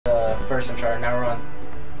first Uncharted. Now we're on.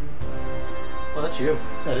 Well, that's you.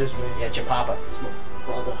 That is me. Yeah, it's your papa. It's my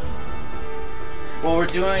father. Well, we're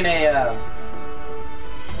doing a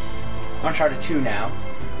Uncharted 2 now,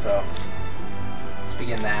 so let's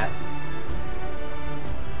begin that.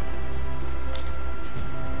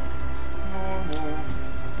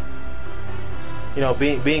 You know,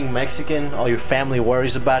 being Mexican, all your family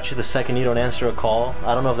worries about you the second you don't answer a call.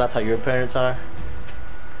 I don't know if that's how your parents are.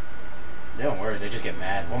 They don't worry, they just get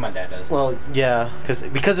mad. Well, my dad does. Well, yeah,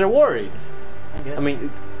 because they're worried. I mean,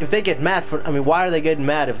 if they get mad why are they getting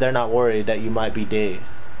mad if they're not worried that you might be dead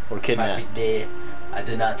or kidnapped? Might be dead. I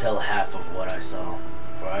did not tell half of what I saw,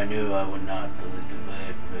 for I knew I would not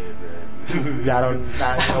believe.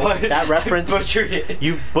 That reference. Butchered it.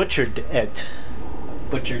 You butchered it.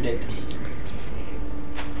 Butchered it.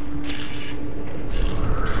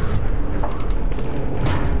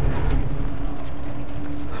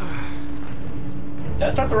 Did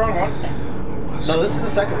I start the wrong one? No, this is the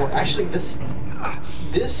second one. Actually, this,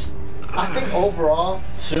 I think overall,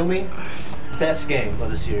 sue me, best game of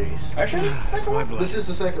the series. Actually, That's my blood. This is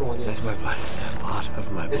the second one. Yes. That's my blood. It's a lot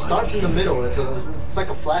of my blood. It starts in the middle. It's like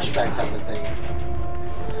a flashback type of thing.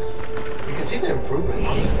 You can see the improvement,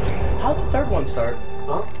 honestly. How'd the third one start?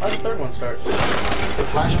 Huh? How'd the third one start? The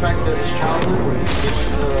flashback to his childhood where he's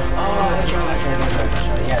given the... Oh, that's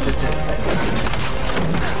right. Yeah, this is the second one.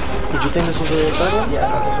 Did you think this was the third one? Yeah, I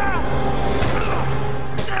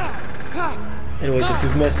thought Anyways, if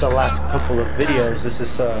you've missed our last couple of videos, this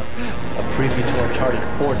is a preview to Uncharted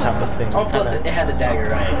 4 type of thing. Oh, plus it has a dagger,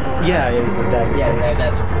 right? Yeah, it is a dagger. Yeah,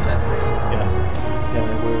 that's proof. That's it. Yeah,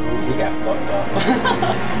 We got fucked up.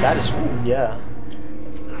 that is cool. Yeah.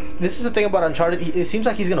 This is the thing about Uncharted. It seems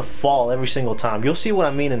like he's gonna fall every single time. You'll see what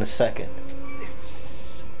I mean in a second.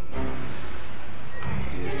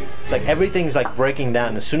 It's like everything's like breaking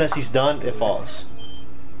down. As soon as he's done, it falls.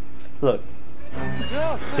 Look.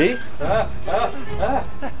 See?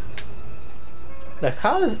 Like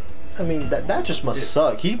how is? I mean, that just must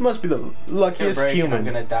suck. He must be the luckiest human. I'm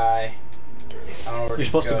gonna die. I don't know where You're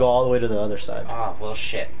supposed to go all the way to the other side. Ah, well,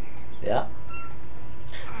 shit. Yeah.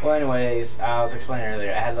 Well, anyways, I was explaining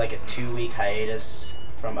earlier, I had like a 2-week hiatus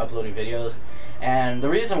from uploading videos, and the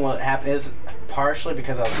reason what happened is partially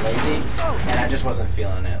because I was lazy, and I just wasn't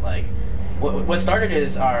feeling it. Like, what started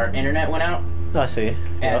is our internet went out, I see.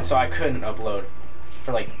 and so I couldn't upload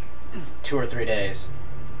for like 2 or 3 days.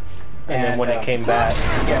 And then when it came back,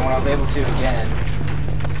 yeah, when I was able to again,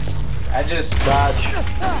 I just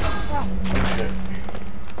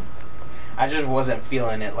I just wasn't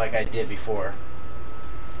feeling it like I did before.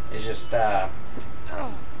 It's just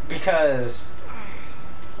because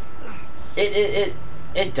it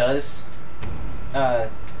does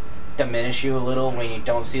diminish you a little when you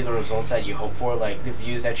don't see the results that you hope for, like the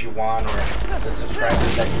views that you want or the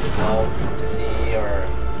subscribers that you would love to see or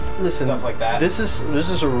stuff like that. This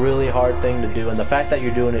is a really hard thing to do, and the fact that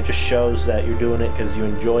you're doing it just shows that you're doing it because you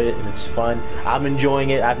enjoy it and it's fun. I'm enjoying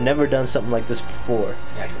it. I've never done something like this before.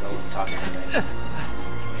 Yeah, because I wasn't talking to you.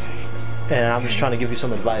 And I'm just trying to give you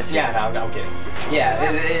some advice here. Yeah, no, I'm kidding. Yeah,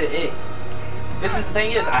 this is the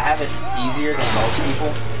thing is, I have it easier than most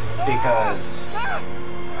people because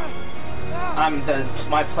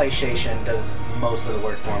my PlayStation does most of the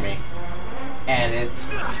work for me, and it's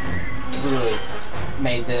really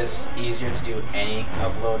made this easier to do any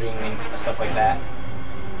uploading and stuff like that.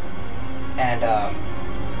 And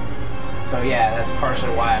so yeah, that's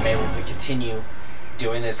partially why I'm able to continue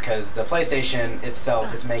doing this, because the PlayStation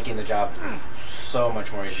itself is making the job so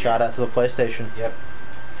much more easier. Shout out to the PlayStation. Yep.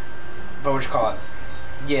 But what you call it?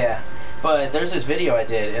 Yeah. But there's this video I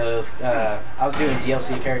did. It was I was doing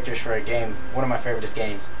DLC characters for a game, one of my favoriteest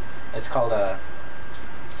games. It's called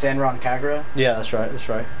Senran Kagura. Yeah, that's right. That's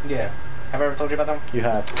right. Yeah. Have I ever told you about that one? You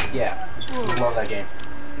have. Yeah. Love that game.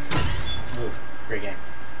 Ooh, great game.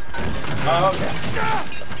 Oh, okay.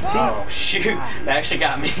 See? Oh, shoot. That actually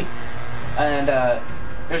got me. And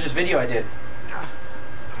there's this video I did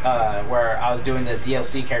where I was doing the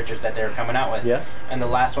DLC characters that they were coming out with. Yeah. And the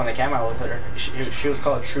last one that came out with her, she was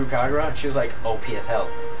called True Kagura, and she was like OP as hell.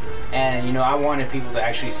 And you know, I wanted people to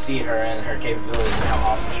actually see her and her capabilities and how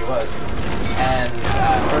awesome she was. And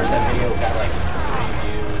first that video got like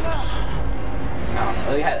 3 views. I don't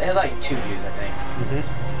know. It had like 2 views, I think.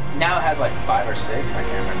 Mm-hmm. Now it has like 5 or 6, I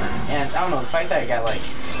can't remember. And I don't know, the fact that it got like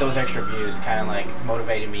those extra views kind of like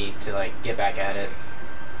motivated me to like get back at it.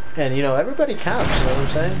 And you know, everybody counts, you know what I'm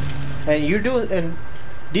saying? And you're doing, and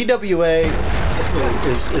DWA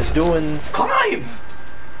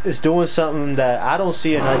is doing something that I don't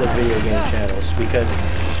see in other video game channels, because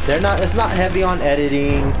it's not heavy on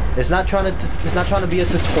editing. It's not trying to be a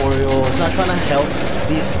tutorial. It's not trying to help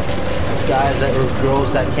these guys that or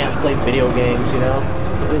girls that can't play video games. You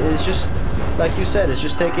know, it's just like you said. It's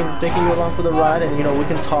just taking you along for the ride, and you know we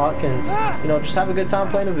can talk and you know just have a good time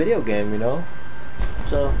playing a video game. You know,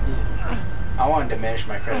 so. I want to diminish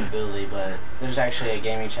my credibility, but there's actually a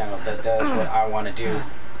gaming channel that does what I want to do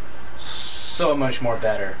so much more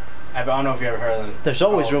better. I don't know if you ever heard of them. There's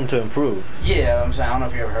always room to improve. Yeah, I'm saying, I don't know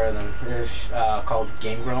if you ever heard of them. They're called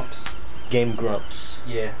Game Grumps. Game Grumps.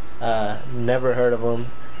 Yeah. Never heard of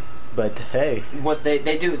them, but hey. What they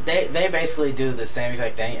do, they basically do the same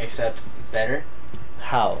exact thing, except better.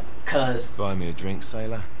 How? Cause Buy me a drink,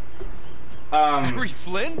 sailor. Henry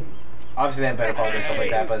Flynn? Obviously they have better quality and stuff like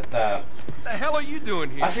that, but What the hell are you doing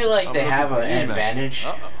here? I feel like I'm they looking have for an you, man. advantage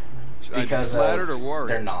Should I be because flattered or of worried?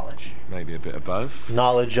 their knowledge. Maybe a bit of both.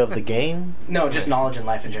 Knowledge of the game? No, just knowledge in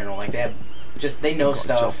life in general. Like they know Got a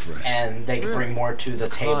job stuff, for us. and they can bring more to the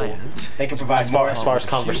table. Client They can provide As more far as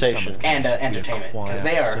conversation. and entertainment, because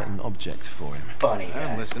they are certain object for him. funny. I'm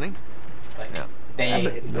Guys. listening. Like Yeah.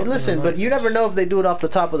 But listen, but you never know if they do it off the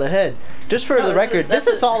top of the head. Just for No, the record, that's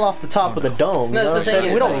this is all off the top of the dome. You No, know what I'm the thing saying?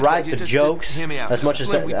 is, We don't like, write you the just jokes hear me out. as much as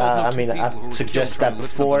Flynn, we both know I two mean, people who I've were suggested killed that trying to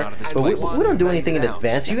lift something before. out of this But place. we don't do anything in Now,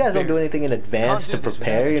 advance. You guys don't do anything in advance to Can't do this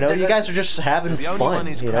prepare. You know, without you guys are just having The only one fun.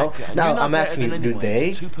 who's You know. cracked it, and Now you're not I'm better asking you, than do anyone. they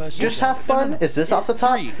It's a two-person just job. have fun? Is this off the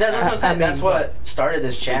top? That's what I'm saying. That's mean, what started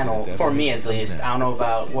this channel devil for me, who at comes least. out. I don't know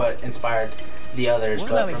about what inspired the others,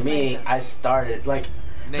 but for me, I started like.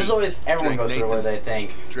 There's Nate. always everyone Drake, goes through where Nathan. they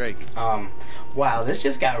think, Drake. wow, this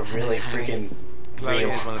just got really freaking Chloe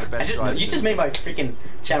real. is one of the best You drivers just in made the my business. freaking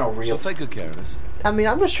channel real. She'll take good care of us. I mean,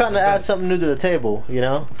 I'm just trying to add something new to the table, you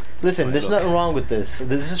know? Listen, Right, there's look. nothing wrong with this.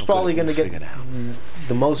 This is I've probably got going it to all get figured out.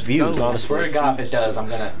 the most views, No, honestly. Swear to God, if it does, I'm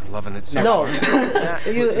gonna. Loving it so No, far. That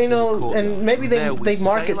puts you us in the know, courtyard. and maybe From they there, we market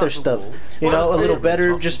scale their up the stuff, wall. you know, a One little of the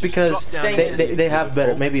better tops just and because drop down they- into the they have exhibit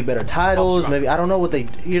better, hall. maybe better titles, maybe, I don't know what they,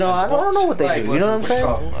 you know, I don't know what they Like, do, you know what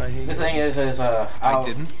I'm saying? The thing is I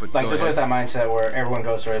didn't, but like go there's always that ahead. mindset where everyone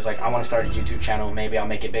goes through. It's like I want to start a YouTube channel, maybe I'll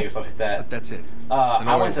make it big, stuff like that. But that's it.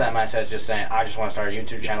 I went to that mindset just saying I just want to start a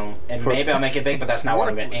YouTube channel, and maybe I'll make it big, but that's not what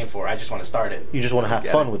I'm gonna aim for. I just want to start it. You just want to have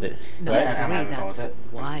fun with it, No, right? Yeah, I'm the way having fun with that's it.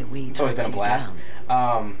 why we It's always been a took you blast.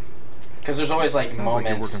 down. Because there's always like Sounds like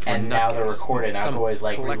you're moments, working for a and now they're nutcase. recorded. And I Some can always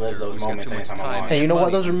like collector relive those who's got moments too much anytime I time. want. And you know what?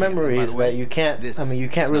 Money Those are and things, by the memories way, that you can't, this I mean, you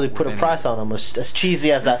can't is really not put a worth price on them, as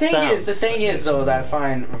cheesy as The that thing sounds. is, the thing is though that I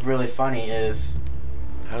find really funny is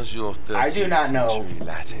How's your 13th I do not know century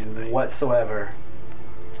Latin, mate? whatsoever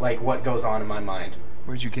like what goes on in my mind.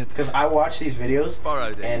 Where'd you get this? Because I watch these videos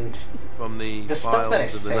Borrowed it and from the the stuff that I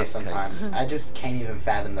files of the say nutcase. sometimes, I just can't even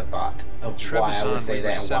fathom the thought of why I would say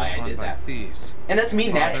that and why I did that. Thieves. And that's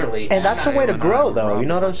me naturally. And that's I'm a way to not- grow, though. You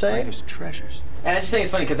know what I'm saying? Greatest treasures. And I just think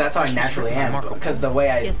it's funny because that's how I naturally am. Remarkable. Because the way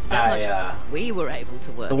Yes, that much we were able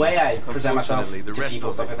to work. the way I out. present myself to Unfortunately, the rest people,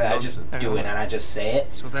 of stuff like it's that, I just nonsense. do it and I just say it.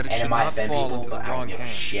 So that it And should it might not offend fall people, into but the I don't wrong give a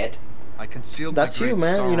hands. shit. I concealed That's my you, great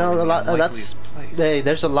man. sorrow You know, in a the lot. That's unlikeliest place. hey.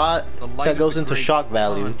 There's a lot The light that of goes the into great shock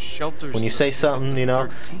value dawn shelters when you the say something. You know,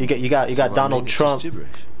 13. you got So I Donald mean, it's Trump just gibberish.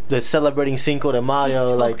 that's celebrating Cinco de Mayo,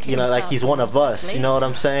 He's like you know, talking like he's one of about us. You know what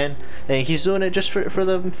I'm saying? And he's doing it just for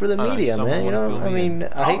the media, someone man. You wanna know, fill I me in? mean,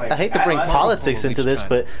 I hate to I bring like politics Liverpool into each this, time,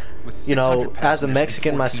 but with you know, 600 as a passengers Mexican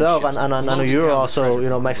and 14 myself, ships I know loaded you're down with also, treasure you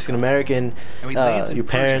know, from Mexican Cuba. American. And we laid in Your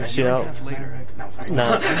Persia parents, a you year know. and a half later. No, I'm sorry.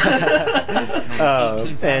 No. 18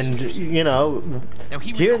 And passengers. you know, Now,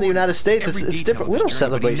 he here in the recorded United States, every it's detail different. of We his don't journey,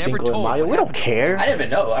 celebrate but he never Cinco de told Mayo. what We don't happened. care. I didn't even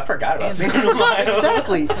know. I forgot about And Cinco de the- Mayo.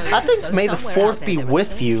 Exactly. So I think so May the somewhere 4th out there, be there were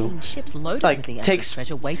with you. 13 ships loaded Like with the takes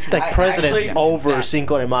treasure waiting. like I presidents actually- over that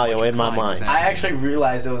Cinco de Mayo what your in my client was mind. at. I actually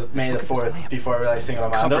realized it was May the Look at this 4th lamp. before I realized Cinco de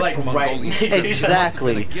Mayo. They're like Covered right. Mongolian treasure.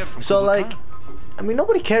 Exactly. Must have been a gift from So Kublai like, Khan. I mean,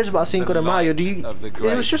 nobody cares about Cinco de Mayo. Do you? light of the It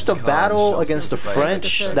great was just a Khan battle shows against the us the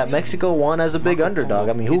French fate. that Mexico won as a big Marco underdog.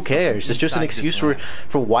 I Polo mean, who hid something cares? It's just an inside this excuse lamp.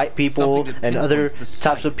 for white people Something that and other pinpoints the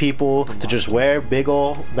types of site people of the to just lost wear big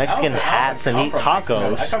old Mexican I don't hats and come eat from Mexico. I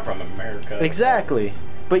tacos. come from America. Exactly.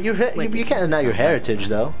 But you Wait, you can't deny your heritage,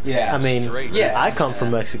 though. Yeah. I mean, Straight. Yeah. I come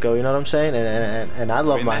from Mexico. You know what I'm saying? And I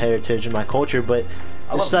love my heritage and my culture. But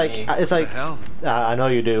I it's love like me. it's like hell? I know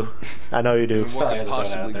you do. I know you do. What Probably could had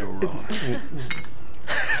to throw possibly that go out wrong?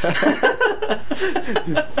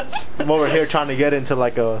 I'm over here trying to get into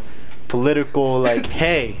like a political like,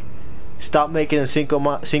 hey, stop making Cinco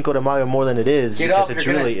de Mayo more than it is Get because up, it's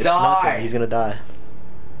you're gonna really it's die. nothing. He's gonna die.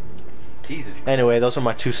 Jesus. Anyway, those are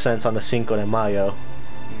my 2 cents on the Cinco de Mayo.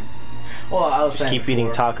 Well, I was Just saying keep eating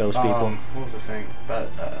before, tacos, people. What was I saying about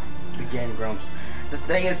the Game Grumps? The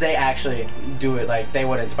thing is, they actually do it. Like, they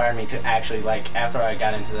would inspire me to actually, like, after I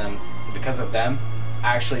got into them, because of them,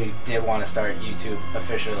 I actually did want to start YouTube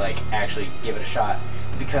officially, like, actually give it a shot.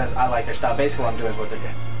 because I like their style. Basically, what I'm doing is what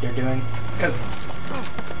they're doing, because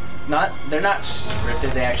they're not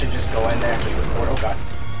scripted. They actually just go in there and just record. Oh god.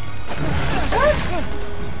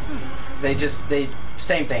 They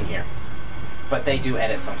same thing here, but they do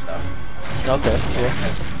edit some stuff. Okay. Yeah.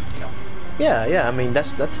 Because, you know. Yeah. I mean,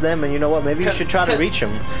 that's them, and you know what? Maybe you should try to reach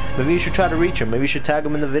them. Maybe you should try to reach them. Maybe you should tag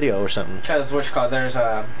them in the video or something. Because there's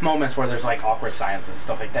moments where there's like awkward silence and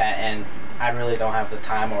stuff like that, and I really don't have the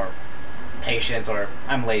time or patience, or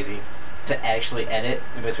I'm lazy to actually edit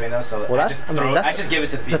in between those. So I just give it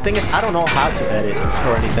to the people. The thing is, I don't know how to edit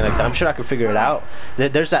or anything like that. I'm sure I could figure it out.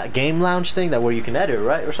 There's that game lounge thing that where you can edit,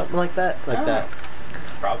 right, or something like that, that.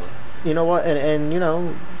 Probably. You know what? And you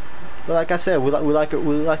know, but like I said, we like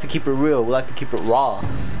to keep it real. We like to keep it raw.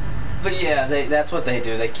 But yeah, that's what they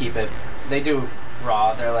do. They keep it. They do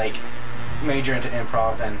raw. They're like major into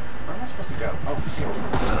improv. And where am I supposed to go? Oh, here.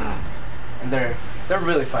 And they're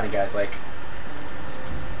really funny guys. Like,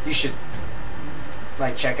 you should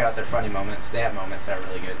like check out their funny moments. They have moments that are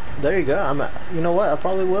really good. There you go. You know what? I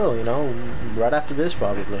probably will. You know, right after this,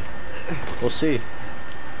 probably. We'll see.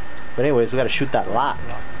 But anyways, we gotta shoot that lot.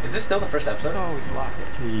 Is this still the first episode? It's always locked.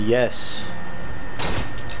 Yes.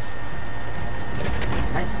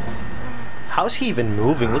 Nice. How's he even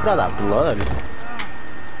moving? Look at all that blood.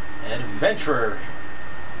 Adventurer.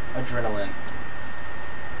 Adrenaline.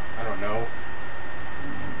 I don't know.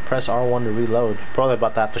 Press R1 to reload. Probably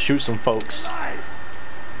about to have to shoot some folks. Oh,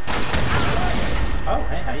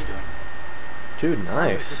 hey, how you doing? Dude,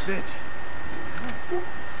 nice. Oh, bitch.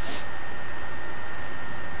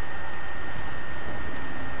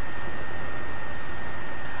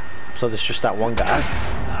 So there's just that one guy.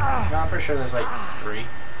 No, I'm pretty sure there's like 3,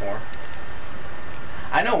 4.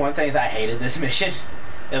 I know one thing is I hated this mission.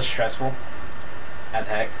 It was stressful as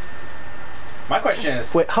heck. My question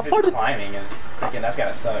is, wait, how far did climbing is freaking, that's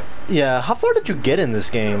gotta suck. Yeah, how far did you get in this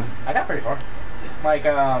game? I got pretty far. Like,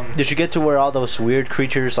 did you get to where all those weird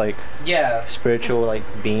creatures, like, yeah, spiritual, like,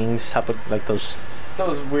 beings, type of, like, those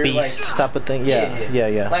weird, beasts like, type of thing?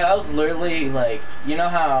 Yeah. Like, I was literally, like, you know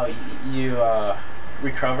how you,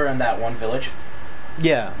 recover in that one village?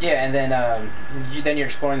 Yeah. Yeah, and then you're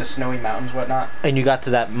exploring the snowy mountains, whatnot. And you got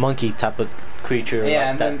to that monkey type of creature.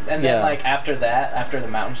 Yeah, like and then like after that, after the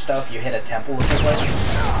mountain stuff, you hit a temple looking place. You know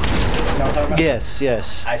what I'm talking about?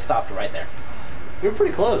 Yes. I stopped right there. We were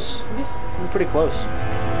pretty close. We were pretty close.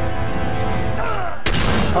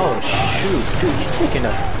 Oh shoot, dude, he's taking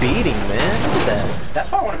a beating, man. Look at that. That's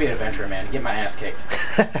why I want to be an adventurer, man. Get my ass kicked.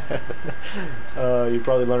 You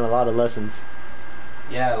probably learn a lot of lessons.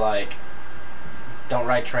 Yeah, like, don't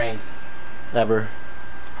ride trains. Ever.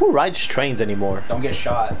 Who rides trains anymore? Don't get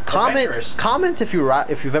shot. Comment if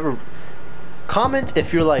you've ever. Comment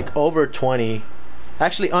if you're like over 20,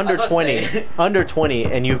 actually under 20, under 20,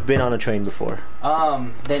 and you've been on a train before.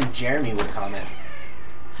 Then Jeremy would comment.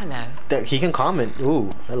 Hello. There, he can comment. Ooh,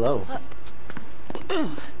 hello.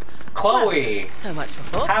 Chloe. Well, so much for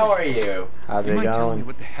thought. How are you? How's You it might tell me going?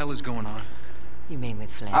 what the hell is going on. You mean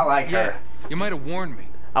with Flynn? I like Yeah, her. you might have warned me.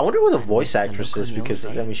 I wonder who the I voice missed the actress look is, on your because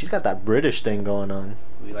I mean she's got face. that British thing going on.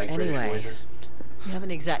 We like British Anyway. voices. You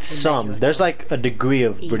haven't exactly made Some. There's yourself like a degree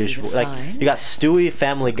of easy British to voice. Like find. you got Stewie,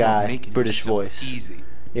 Family You're Guy, making British yourself voice. Easy.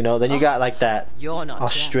 You know, then you got like that You're not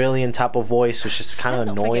Australian jealous. type of voice, which is kind Let's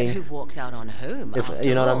of not forget annoying. who walked out on whom. If after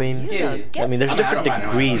you know what I all. mean. You Yeah. don't get I mean, there's to different I don't know.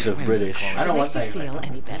 degrees of British. I If don't it want makes you things feel like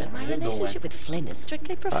any better, my I don't know relationship with Flynn is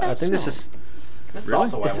strictly professional. I think this is. This is Really?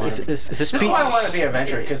 also why I want to be. Is this This is why I want to be an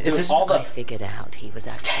adventurer, because Is this- all I the... figured out he was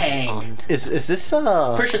actually Tang. on to Is this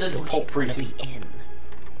Pretty sure this is thought Pulp you'd want to Fiction. be in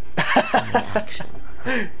on the action.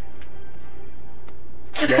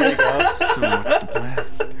 There you go. So what's the plan?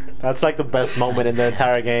 That's like the best moment in the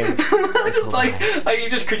entire game. I'm just like you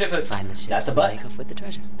just created Find the ship That's a and butt. make off with the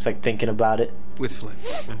treasure. It's like thinking about it. With Flynn.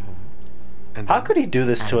 And How then- could he do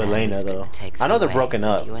this to And now Elena we split though? the take I know three they're broken ways,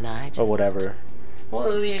 and up you and I or just whatever. Well,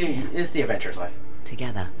 it's the adventurer's life.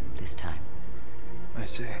 Together this time. I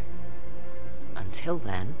see. Until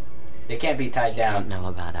then, They can't be tied you can't down. know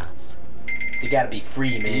about us. You gotta be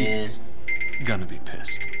free, man. He's gonna be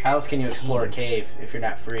pissed. How else can you explore a He's cave if you're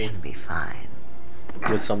not free? Gonna be fine.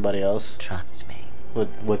 With somebody else, Trust me.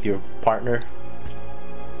 with your partner,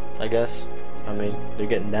 I guess. I mean, they're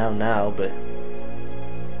getting down now, but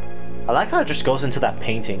I like how it just goes into that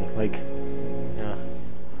painting, like, yeah.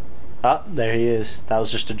 Oh, there he is. That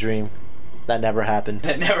was just a dream. That never happened.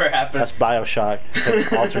 That never happened. That's Bioshock.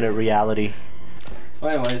 It's an alternate reality.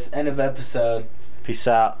 Well, anyways, end of episode. Peace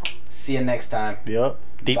out. See you next time. Yup.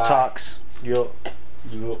 Deep Bye. talks. Yup.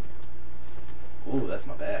 Ooh, that's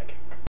my back.